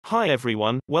Hi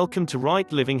everyone, welcome to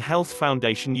Right Living Health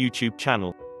Foundation YouTube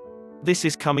channel. This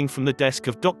is coming from the desk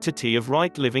of Dr. T of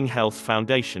Right Living Health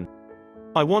Foundation.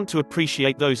 I want to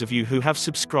appreciate those of you who have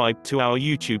subscribed to our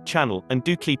YouTube channel, and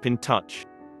do keep in touch.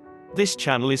 This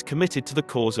channel is committed to the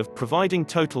cause of providing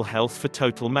total health for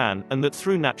total man, and that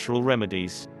through natural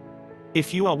remedies.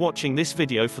 If you are watching this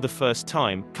video for the first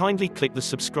time, kindly click the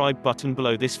subscribe button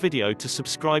below this video to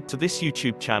subscribe to this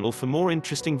YouTube channel for more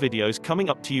interesting videos coming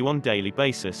up to you on daily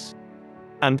basis.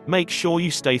 And make sure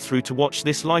you stay through to watch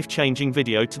this life-changing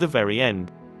video to the very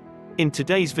end. In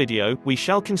today's video, we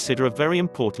shall consider a very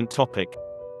important topic.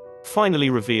 Finally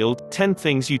revealed, 10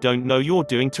 things you don't know you're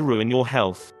doing to ruin your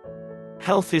health.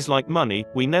 Health is like money,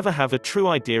 we never have a true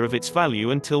idea of its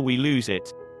value until we lose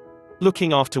it.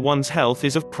 Looking after one's health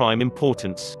is of prime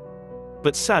importance.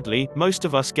 But sadly, most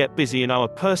of us get busy in our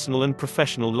personal and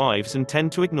professional lives and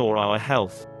tend to ignore our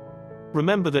health.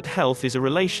 Remember that health is a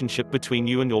relationship between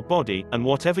you and your body, and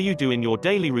whatever you do in your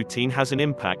daily routine has an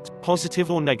impact, positive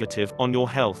or negative, on your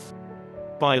health.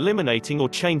 By eliminating or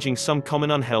changing some common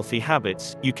unhealthy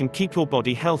habits, you can keep your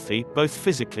body healthy, both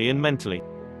physically and mentally.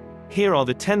 Here are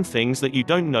the 10 things that you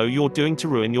don't know you're doing to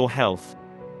ruin your health.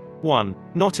 1.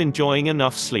 Not enjoying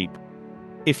enough sleep.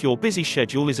 If your busy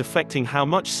schedule is affecting how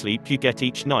much sleep you get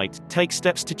each night, take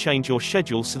steps to change your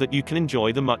schedule so that you can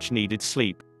enjoy the much-needed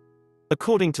sleep.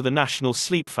 According to the National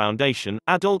Sleep Foundation,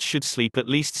 adults should sleep at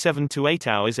least 7 to 8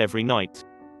 hours every night.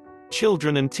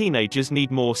 Children and teenagers need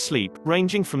more sleep,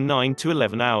 ranging from 9 to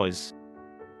 11 hours.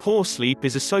 Poor sleep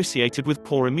is associated with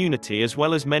poor immunity as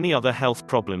well as many other health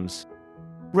problems.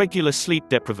 Regular sleep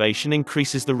deprivation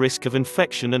increases the risk of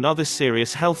infection and other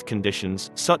serious health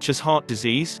conditions, such as heart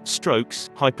disease, strokes,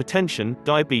 hypertension,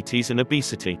 diabetes and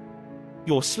obesity.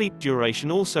 Your sleep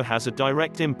duration also has a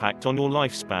direct impact on your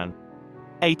lifespan.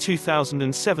 A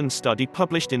 2007 study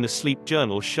published in the Sleep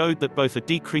Journal showed that both a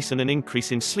decrease and an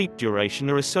increase in sleep duration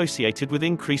are associated with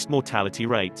increased mortality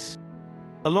rates.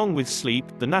 Along with sleep,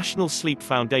 the National Sleep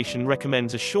Foundation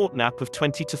recommends a short nap of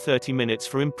 20 to 30 minutes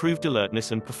for improved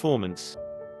alertness and performance.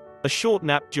 A short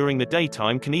nap during the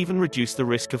daytime can even reduce the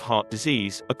risk of heart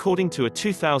disease, according to a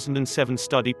 2007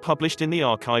 study published in the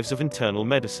Archives of Internal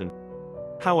Medicine.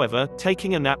 However,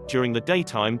 taking a nap during the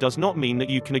daytime does not mean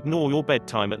that you can ignore your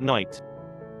bedtime at night.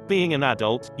 Being an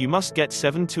adult, you must get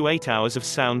 7 to 8 hours of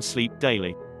sound sleep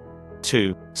daily.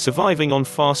 2. Surviving on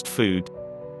fast food.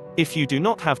 If you do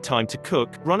not have time to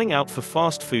cook, running out for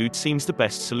fast food seems the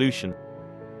best solution.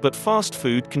 But fast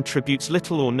food contributes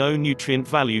little or no nutrient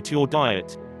value to your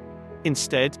diet.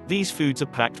 Instead, these foods are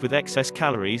packed with excess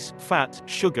calories, fat,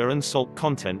 sugar and salt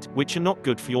content, which are not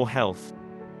good for your health.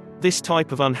 This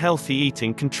type of unhealthy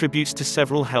eating contributes to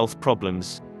several health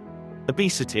problems.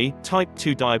 Obesity, type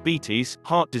 2 diabetes,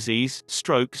 heart disease,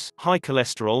 strokes, high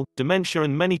cholesterol, dementia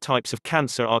and many types of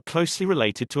cancer are closely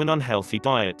related to an unhealthy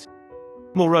diet.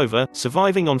 Moreover,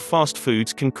 surviving on fast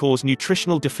foods can cause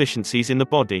nutritional deficiencies in the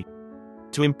body.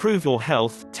 To improve your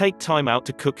health, take time out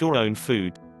to cook your own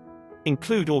food.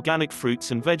 Include organic fruits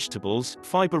and vegetables,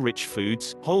 fiber-rich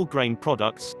foods, whole grain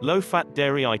products, low-fat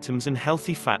dairy items and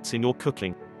healthy fats in your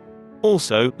cooking.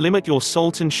 Also, limit your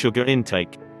salt and sugar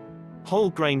intake. Whole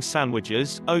grain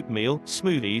sandwiches, oatmeal,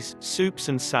 smoothies, soups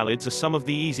and salads are some of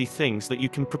the easy things that you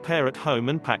can prepare at home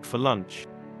and pack for lunch.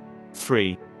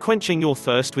 3. Quenching your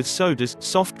thirst with sodas,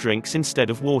 soft drinks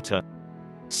instead of water.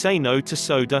 Say no to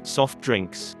soda, soft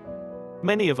drinks.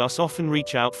 Many of us often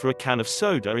reach out for a can of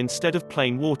soda instead of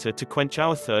plain water to quench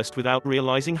our thirst without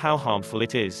realizing how harmful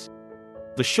it is.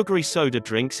 The sugary soda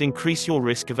drinks increase your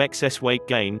risk of excess weight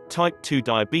gain, type 2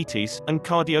 diabetes, and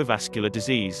cardiovascular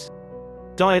disease.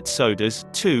 Diet sodas,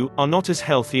 too, are not as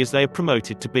healthy as they are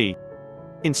promoted to be.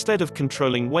 Instead of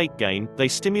controlling weight gain, they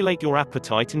stimulate your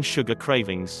appetite and sugar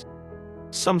cravings.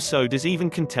 Some sodas even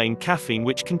contain caffeine,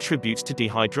 which contributes to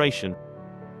dehydration.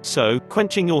 So,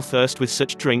 quenching your thirst with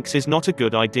such drinks is not a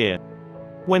good idea.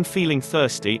 When feeling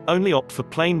thirsty, only opt for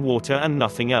plain water and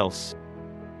nothing else.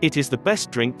 It is the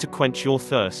best drink to quench your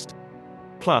thirst.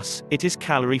 Plus, it is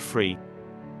calorie-free.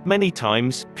 Many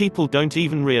times, people don't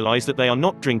even realize that they are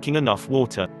not drinking enough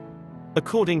water.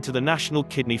 According to the National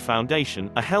Kidney Foundation,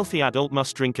 a healthy adult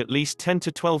must drink at least 10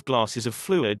 to 12 glasses of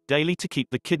fluid daily to keep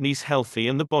the kidneys healthy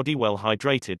and the body well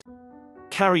hydrated.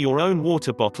 Carry your own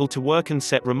water bottle to work and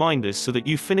set reminders so that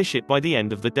you finish it by the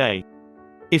end of the day.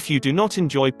 If you do not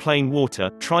enjoy plain water,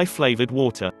 try flavored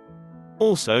water.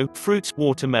 Also, fruits,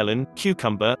 watermelon,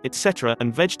 cucumber, etc.,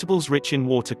 and vegetables rich in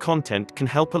water content can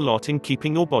help a lot in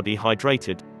keeping your body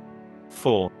hydrated.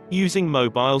 4. Using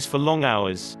mobiles for long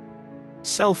hours.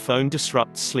 Cell phone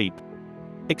disrupts sleep.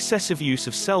 Excessive use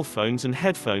of cell phones and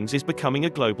headphones is becoming a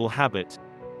global habit.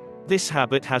 This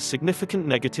habit has significant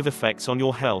negative effects on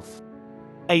your health.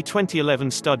 A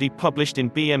 2011 study published in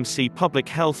BMC Public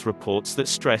Health reports that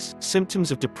stress,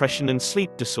 symptoms of depression and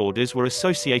sleep disorders were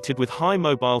associated with high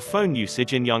mobile phone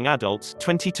usage in young adults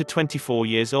 20 to 24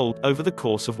 years old over the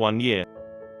course of 1 year.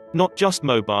 Not just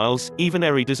mobiles, even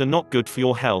e-readers are not good for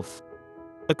your health.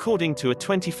 According to a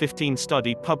 2015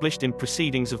 study published in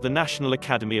Proceedings of the National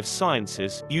Academy of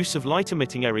Sciences, use of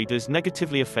light-emitting e-readers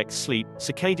negatively affects sleep,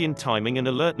 circadian timing and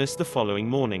alertness the following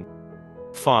morning.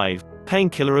 5.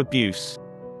 Painkiller abuse.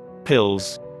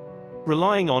 Pills.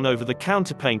 Relying on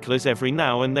over-the-counter painkillers every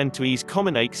now and then to ease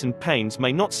common aches and pains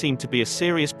may not seem to be a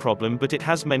serious problem, but it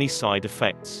has many side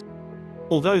effects.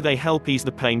 Although they help ease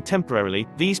the pain temporarily,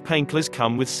 these painkillers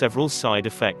come with several side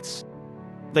effects.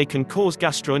 They can cause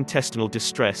gastrointestinal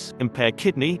distress, impair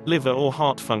kidney, liver or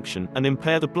heart function, and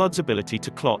impair the blood's ability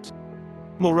to clot.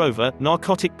 Moreover,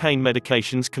 narcotic pain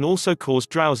medications can also cause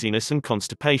drowsiness and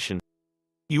constipation.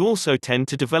 You also tend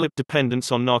to develop dependence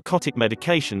on narcotic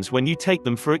medications when you take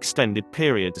them for extended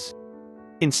periods.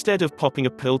 Instead of popping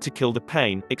a pill to kill the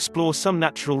pain, explore some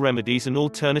natural remedies and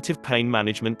alternative pain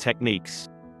management techniques.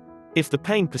 If the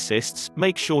pain persists,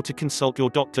 make sure to consult your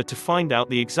doctor to find out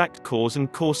the exact cause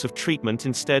and course of treatment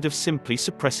instead of simply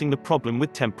suppressing the problem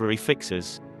with temporary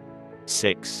fixes.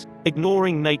 6.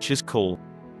 Ignoring nature's call.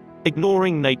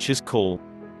 Ignoring nature's call.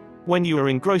 When you are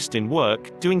engrossed in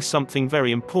work, doing something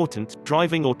very important,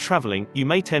 driving or traveling, you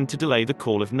may tend to delay the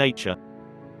call of nature.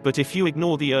 But if you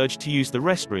ignore the urge to use the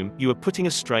restroom, you are putting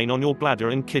a strain on your bladder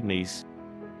and kidneys.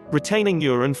 Retaining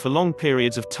urine for long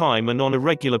periods of time and on a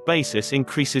regular basis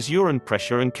increases urine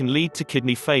pressure and can lead to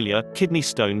kidney failure, kidney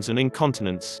stones and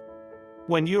incontinence.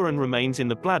 When urine remains in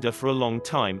the bladder for a long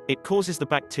time, it causes the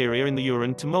bacteria in the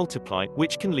urine to multiply,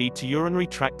 which can lead to urinary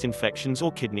tract infections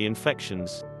or kidney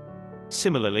infections.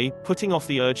 Similarly, putting off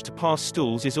the urge to pass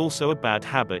stools is also a bad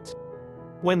habit.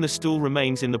 When the stool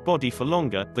remains in the body for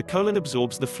longer, the colon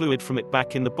absorbs the fluid from it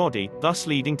back in the body, thus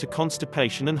leading to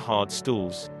constipation and hard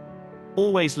stools.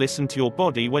 Always listen to your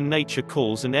body when nature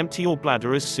calls and empty your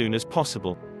bladder as soon as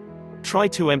possible. Try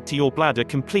to empty your bladder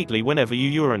completely whenever you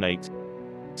urinate.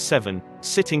 7.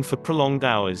 Sitting for prolonged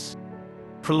hours.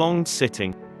 Prolonged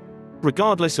sitting.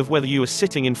 Regardless of whether you are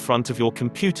sitting in front of your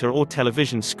computer or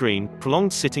television screen,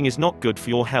 prolonged sitting is not good for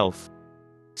your health.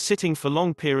 Sitting for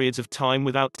long periods of time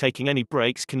without taking any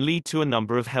breaks can lead to a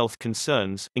number of health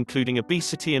concerns, including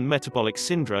obesity and metabolic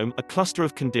syndrome, a cluster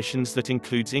of conditions that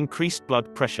includes increased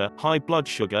blood pressure, high blood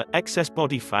sugar, excess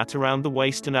body fat around the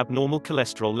waist and abnormal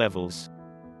cholesterol levels.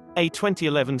 A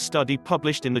 2011 study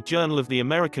published in the Journal of the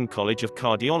American College of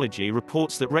Cardiology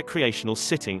reports that recreational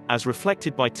sitting, as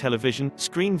reflected by television,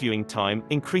 screen viewing time,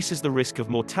 increases the risk of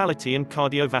mortality and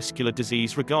cardiovascular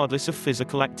disease regardless of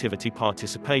physical activity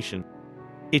participation.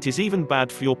 It is even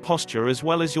bad for your posture as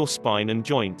well as your spine and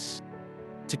joints.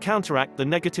 To counteract the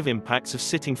negative impacts of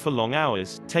sitting for long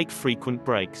hours, take frequent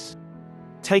breaks.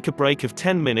 Take a break of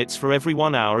 10 minutes for every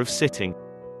 1 hour of sitting.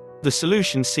 The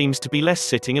solution seems to be less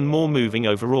sitting and more moving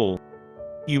overall.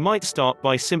 You might start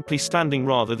by simply standing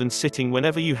rather than sitting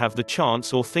whenever you have the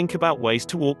chance, or think about ways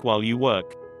to walk while you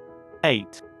work.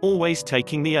 8. Always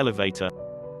taking the elevator.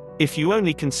 If you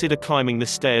only consider climbing the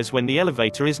stairs when the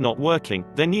elevator is not working,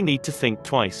 then you need to think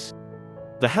twice.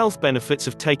 The health benefits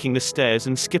of taking the stairs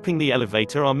and skipping the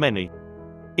elevator are many.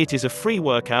 It is a free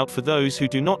workout for those who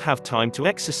do not have time to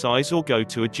exercise or go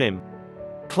to a gym.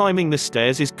 Climbing the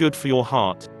stairs is good for your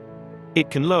heart. It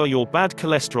can lower your bad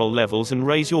cholesterol levels and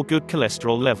raise your good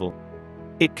cholesterol level.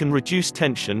 It can reduce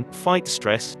tension, fight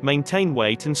stress, maintain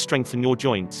weight and strengthen your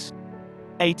joints.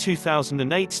 A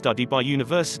 2008 study by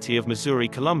University of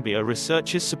Missouri-Columbia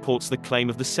researchers supports the claim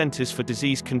of the Centers for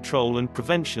Disease Control and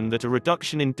Prevention that a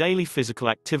reduction in daily physical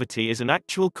activity is an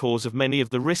actual cause of many of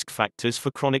the risk factors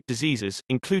for chronic diseases,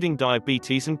 including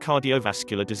diabetes and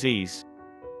cardiovascular disease.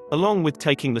 Along with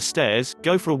taking the stairs,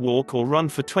 go for a walk or run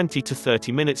for 20 to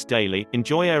 30 minutes daily,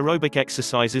 enjoy aerobic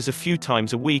exercises a few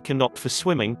times a week and opt for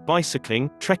swimming, bicycling,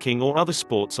 trekking or other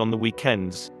sports on the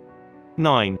weekends.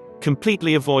 9.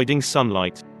 Completely avoiding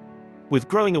sunlight. With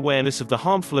growing awareness of the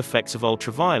harmful effects of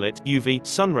ultraviolet (UV)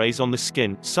 sun rays on the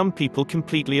skin, some people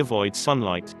completely avoid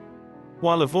sunlight.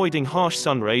 While avoiding harsh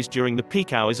sun rays during the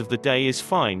peak hours of the day is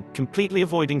fine, completely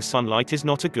avoiding sunlight is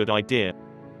not a good idea.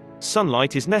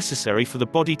 Sunlight is necessary for the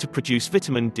body to produce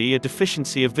vitamin D. A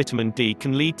deficiency of vitamin D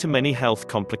can lead to many health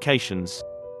complications.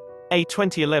 A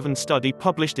 2011 study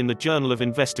published in the Journal of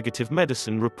Investigative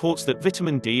Medicine reports that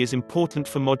vitamin D is important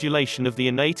for modulation of the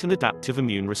innate and adaptive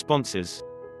immune responses.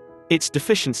 Its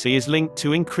deficiency is linked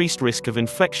to increased risk of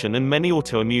infection and many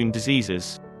autoimmune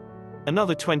diseases.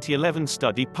 Another 2011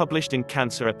 study published in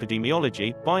Cancer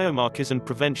Epidemiology, Biomarkers and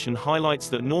Prevention highlights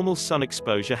that normal sun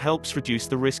exposure helps reduce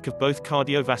the risk of both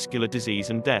cardiovascular disease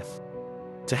and death.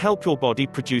 To help your body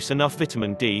produce enough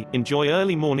vitamin D, enjoy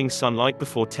early morning sunlight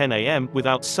before 10 a.m.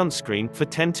 without sunscreen for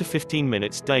 10 to 15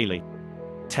 minutes daily.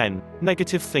 10.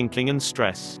 Negative thinking and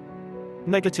stress.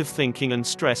 Negative thinking and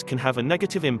stress can have a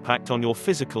negative impact on your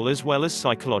physical as well as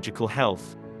psychological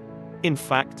health. In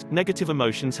fact, negative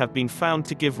emotions have been found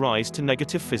to give rise to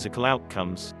negative physical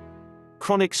outcomes.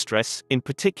 Chronic stress, in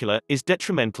particular, is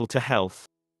detrimental to health.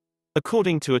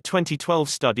 According to a 2012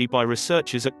 study by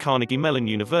researchers at Carnegie Mellon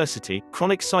University,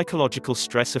 chronic psychological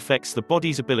stress affects the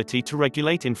body's ability to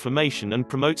regulate inflammation and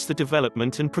promotes the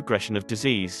development and progression of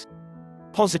disease.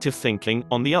 Positive thinking,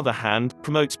 on the other hand,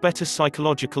 promotes better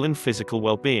psychological and physical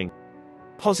well-being.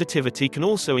 Positivity can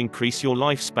also increase your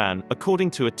lifespan, according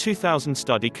to a 2000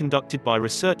 study conducted by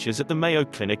researchers at the Mayo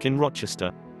Clinic in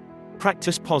Rochester.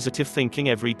 Practice positive thinking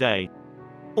every day.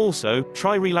 Also,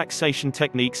 try relaxation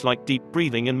techniques like deep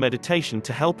breathing and meditation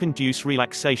to help induce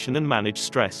relaxation and manage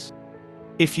stress.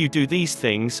 If you do these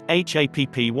things,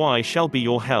 HAPPY shall be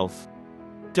your health.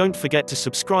 Don't forget to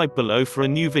subscribe below for a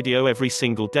new video every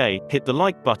single day, hit the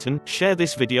like button, share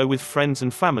this video with friends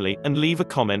and family, and leave a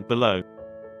comment below.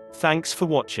 Thanks for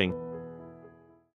watching.